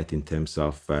see that in terms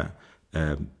of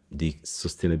the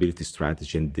sustainability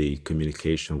strategy and the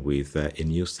communication with a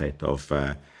new set of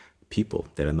people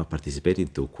that are not participating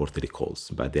to quarterly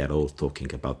calls, but they are all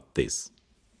talking about this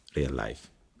real life?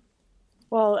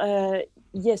 Well,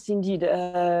 yes, indeed.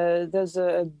 There's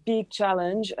a big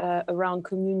challenge around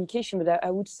communication, but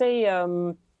I would say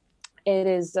it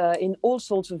is in all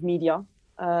sorts of media,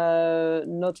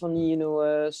 not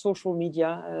only social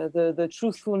media. The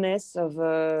truthfulness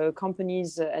of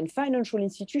companies and financial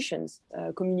institutions'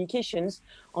 communications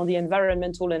on the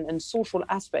environmental and social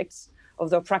aspects of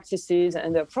their practices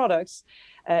and their products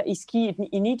is key.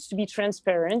 It needs to be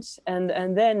transparent,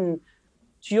 and then,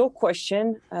 to your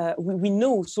question, we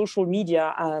know social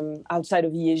media outside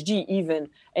of ESG even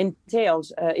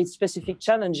entails its specific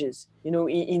challenges,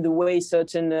 in the way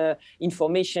certain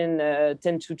information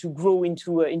tend to grow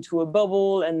into a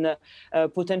bubble, and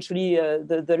potentially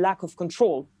the lack of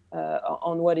control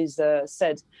on what is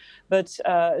said. But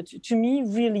to me,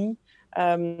 really,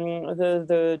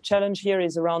 the challenge here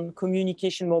is around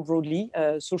communication more broadly,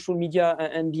 social media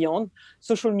and beyond.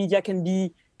 Social media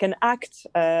can act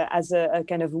as a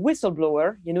kind of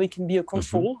whistleblower. It can be a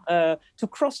control to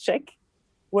cross-check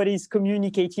what is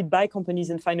communicated by companies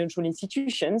and financial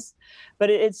institutions. But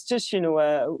it's just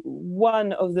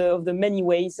one of the many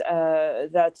ways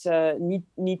that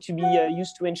need to be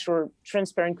used to ensure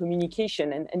transparent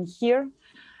communication. And here,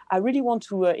 I really want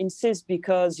to insist,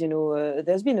 because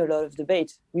there's been a lot of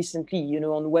debate recently,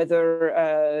 on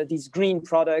whether these green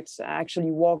products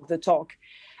actually walk the talk.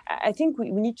 I think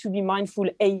we need to be mindful,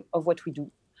 of what we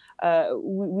do.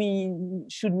 We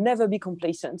should never be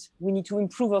complacent. We need to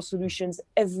improve our solutions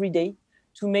every day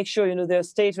to make sure, they're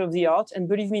state of the art. And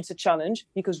believe me, it's a challenge,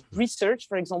 because research,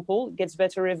 for example, gets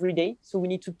better every day. So we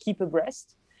need to keep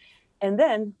abreast. And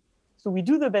then, so we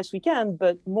do the best we can,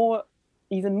 but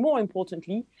even more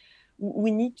importantly,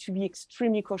 we need to be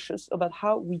extremely cautious about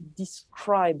how we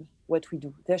describe what we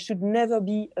do. There should never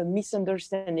be a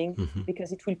misunderstanding,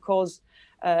 because it will cause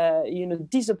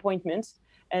disappointment,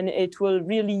 and it will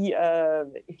really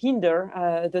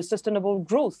hinder the sustainable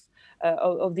growth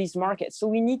of these markets. So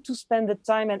we need to spend the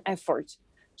time and effort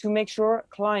to make sure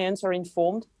clients are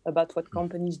informed about what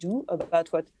companies do, about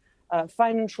what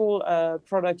financial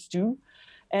products do.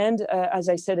 And as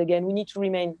I said again, we need to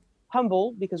remain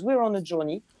humble, because we're on a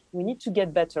journey. We need to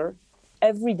get better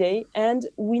every day, and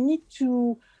we need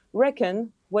to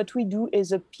reckon what we do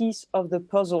is a piece of the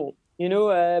puzzle.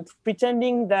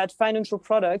 Pretending that financial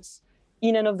products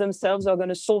in and of themselves are going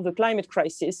to solve the climate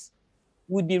crisis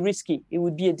would be risky. It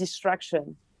would be a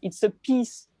distraction. It's a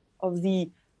piece of the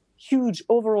huge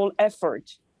overall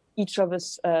effort each of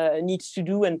us needs to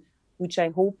do, and which I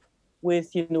hope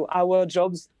with our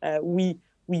jobs we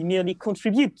merely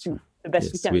contribute to the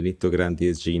best we can. We need to grant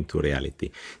ESG into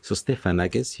reality. So Stefan, I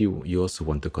guess you also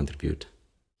want to contribute.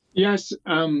 Yes,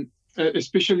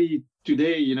 especially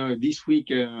today, this week,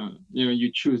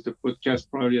 you choose the podcast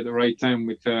probably at the right time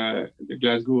with the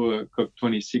Glasgow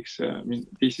COP26.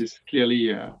 This is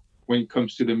clearly, when it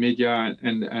comes to the media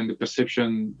and the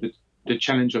perception, the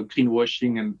challenge of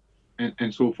greenwashing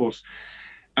and so forth.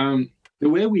 The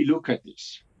way we look at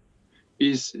this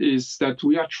is that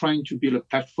we are trying to build a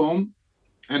platform,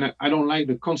 and I don't like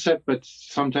the concept, but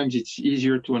sometimes it's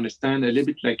easier to understand, a little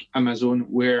bit like Amazon,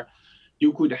 where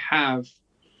you could have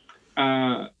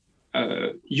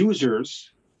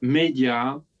users,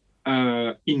 media,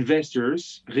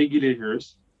 investors,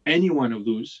 regulators, any one of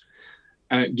those,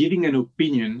 giving an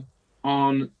opinion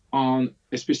on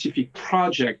a specific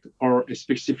project or a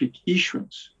specific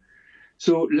issuance.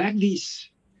 So like this,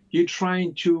 you're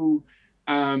trying to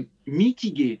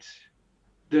mitigate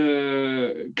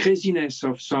the craziness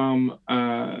of some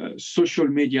social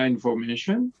media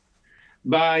information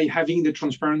by having the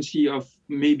transparency of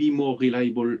maybe more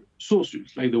reliable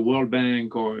sources like the World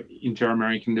Bank or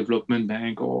Inter-American Development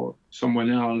Bank or someone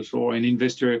else, or an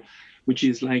investor which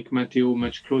is like Matteo,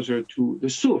 much closer to the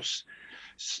source.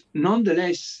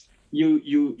 Nonetheless,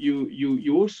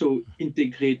 you also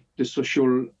integrate the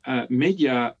social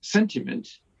media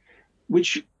sentiment,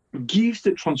 which gives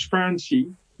the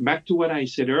transparency, back to what I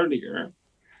said earlier,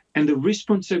 and the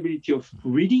responsibility of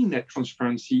reading that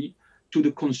transparency to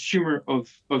the consumer of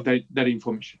that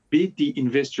information, be it the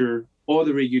investor or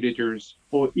the regulators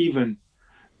or even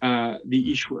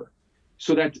the issuer,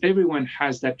 so that everyone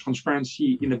has that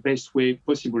transparency in the best way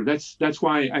possible. That's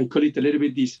why I call it a little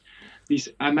bit this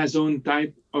Amazon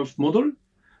type of model,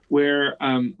 where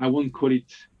I won't call it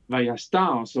via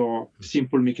stars or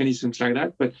simple mechanisms like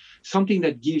that, but something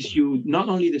that gives you not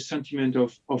only the sentiment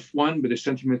of one, but the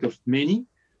sentiment of many,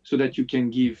 so that you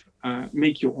can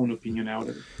make your own opinion out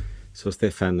of it. So,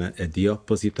 Stefan, the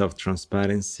opposite of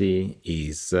transparency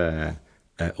is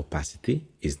opacity,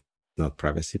 is not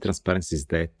privacy. Transparency is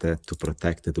that to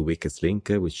protect the weakest link,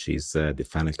 which is the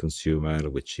final consumer,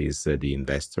 which is the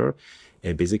investor.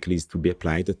 Basically is to be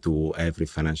applied to every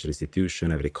financial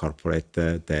institution, every corporate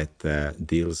that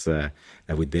deals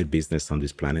with their business on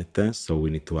this planet. So we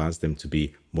need to ask them to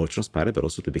be more transparent, but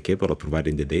also to be capable of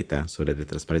providing the data so that the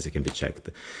transparency can be checked.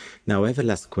 Now, I have a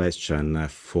last question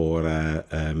for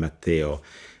Matteo.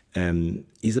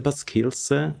 Is about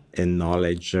skills and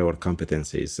knowledge or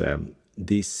competencies.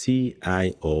 The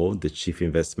CIO, the Chief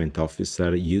Investment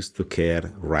Officer, used to care,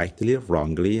 rightly or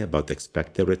wrongly, about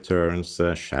expected returns,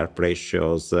 Sharpe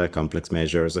ratios, complex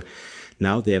measures.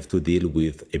 Now they have to deal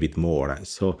with a bit more.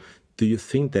 So do you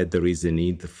think that there is a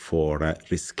need for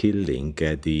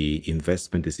reskilling the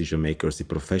investment decision makers, the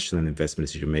professional investment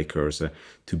decision makers,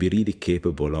 to be really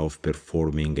capable of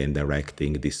performing and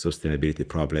directing this sustainability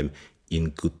problem in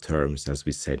good terms, as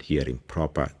we said here, in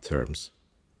proper terms?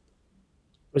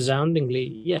 Resoundingly,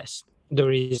 yes.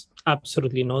 There is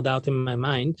absolutely no doubt in my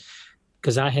mind,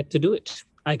 because I had to do it.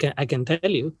 I can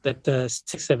tell you that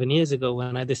 6-7 years ago,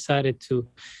 when I decided to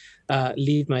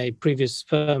leave my previous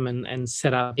firm and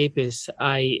set up Apis,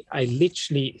 I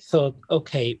literally thought,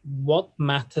 okay, what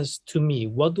matters to me?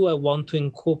 What do I want to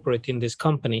incorporate in this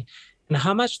company? And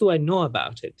how much do I know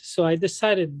about it? So I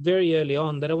decided very early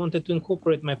on that I wanted to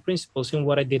incorporate my principles in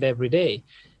what I did every day.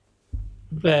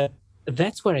 But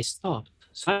that's where I stopped.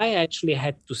 So I actually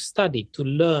had to study, to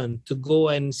learn, to go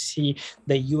and see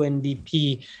the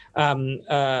UNDP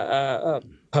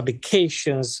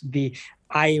publications, the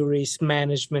IRIS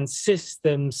management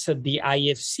systems, the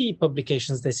IFC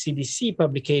publications, the CDC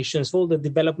publications, all the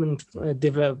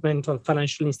developmental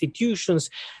financial institutions,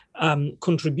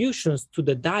 contributions to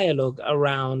the dialogue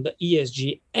around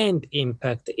ESG and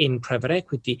impact in private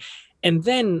equity. And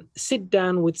then sit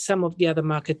down with some of the other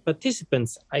market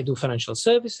participants. I do financial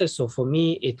services, so for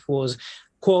me, it was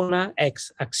Quona,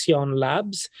 ex-Axion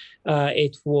Labs.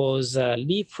 It was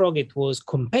Leapfrog. It was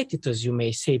competitors, you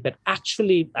may say, but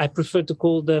actually, I prefer to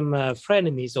call them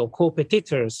frenemies or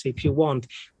competitors, if you want,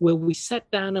 where we sat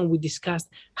down and we discussed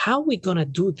how we're going to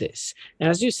do this. And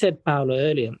as you said, Paolo,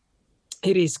 earlier,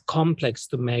 it is complex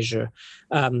to measure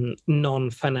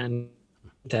non-financial.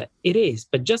 It is,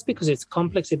 but just because it's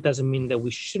complex, it doesn't mean that we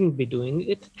shouldn't be doing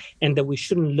it and that we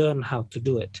shouldn't learn how to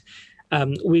do it.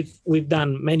 We've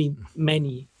done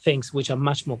many things which are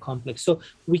much more complex. So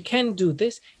we can do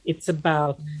this. It's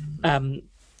about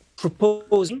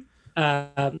proposing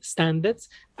standards,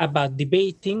 about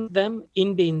debating them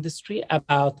in the industry,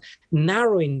 about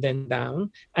narrowing them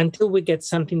down until we get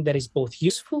something that is both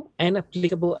useful and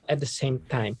applicable at the same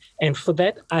time. And for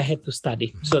that, I had to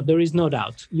study. So there is no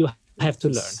doubt. You have to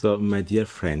learn. So, my dear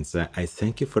friends, I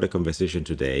thank you for the conversation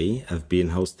today. I've been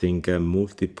hosting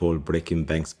multiple Breaking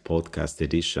Banks podcast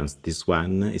editions. This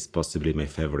one is possibly my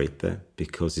favorite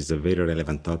because it's a very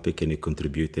relevant topic and you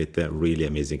contributed really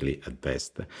amazingly at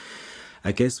best.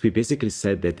 I guess we basically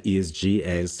said that ESG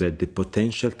has the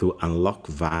potential to unlock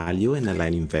value and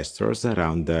align investors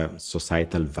around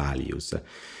societal values.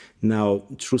 Now,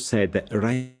 true said,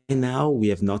 right now we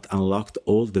have not unlocked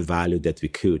all the value that we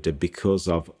could because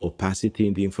of opacity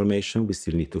in the information. We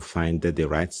still need to find the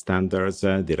right standards,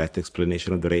 the right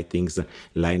explanation of the ratings,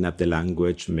 line up the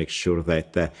language, make sure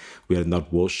that we are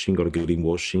not washing or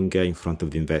greenwashing in front of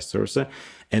the investors.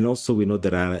 And also we know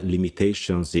there are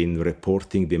limitations in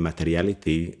reporting the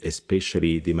materiality,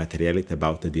 especially the materiality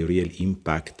about the real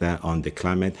impact on the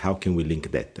climate. How can we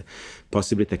link that?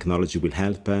 Possibly technology will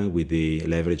help with the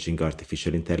leveraging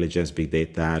artificial intelligence, big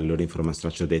data, learning from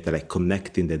unstructured data, like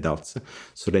connecting the dots,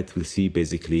 so that we'll see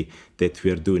basically that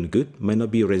we are doing good. Might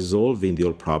not be resolving the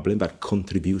whole problem, but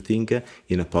contributing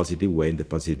in a positive way, in the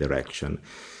positive direction.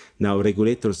 Now,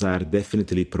 regulators are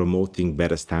definitely promoting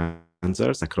better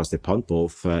standards across the pond,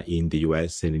 both in the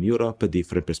US and in Europe,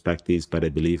 different perspectives, but I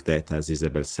believe that, as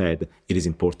Isabel said, it is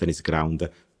important, it's ground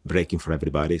breaking for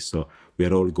everybody. So we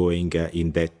are all going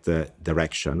in that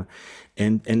direction.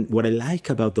 And what I like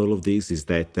about all of this is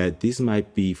that this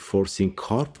might be forcing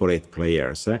corporate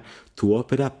players to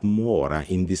open up more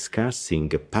in discussing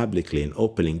publicly and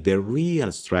openly their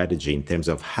real strategy in terms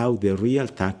of how they really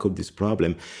tackle this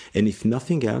problem. And if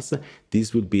nothing else,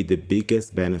 this will be the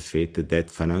biggest benefit that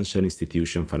financial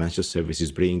institutions, financial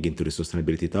services bring into the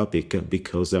sustainability topic,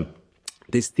 because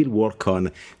they still work on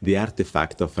the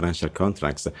artifact of financial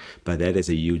contracts, but that has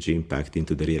a huge impact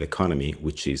into the real economy,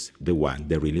 which is the one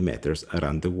that really matters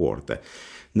around the world.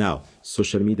 Now,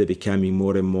 social media becoming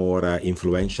more and more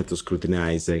influential to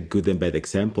scrutinize good and bad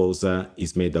examples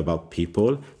is made about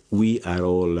people. We are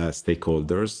all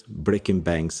stakeholders. Breaking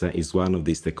banks is one of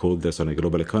the stakeholders on a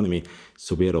global economy,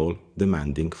 so we are all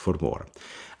demanding for more.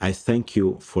 I thank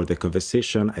you for the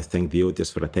conversation. I thank the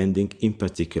audience for attending. In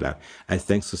particular, I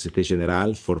thank Societe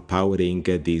Generale for powering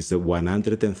this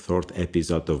 103rd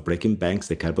episode of Breaking Banks,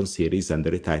 the Carbon Series,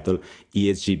 under the title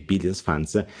ESG Billions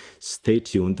Funds. Stay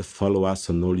tuned. Follow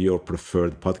us on all your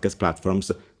preferred podcast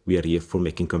platforms. We are here for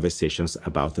making conversations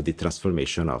about the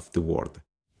transformation of the world.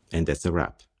 And that's a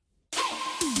wrap.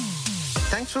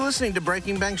 Thanks for listening to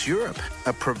Breaking Banks Europe,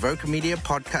 a Provoke Media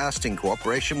podcast in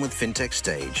cooperation with FinTech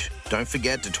Stage. Don't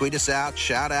forget to tweet us out,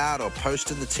 shout out, or post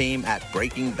to the team at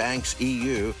Breaking Banks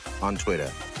EU on Twitter.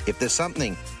 If there's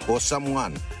something or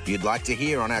someone you'd like to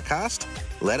hear on our cast,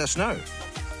 let us know.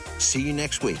 See you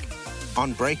next week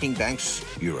on Breaking Banks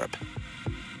Europe.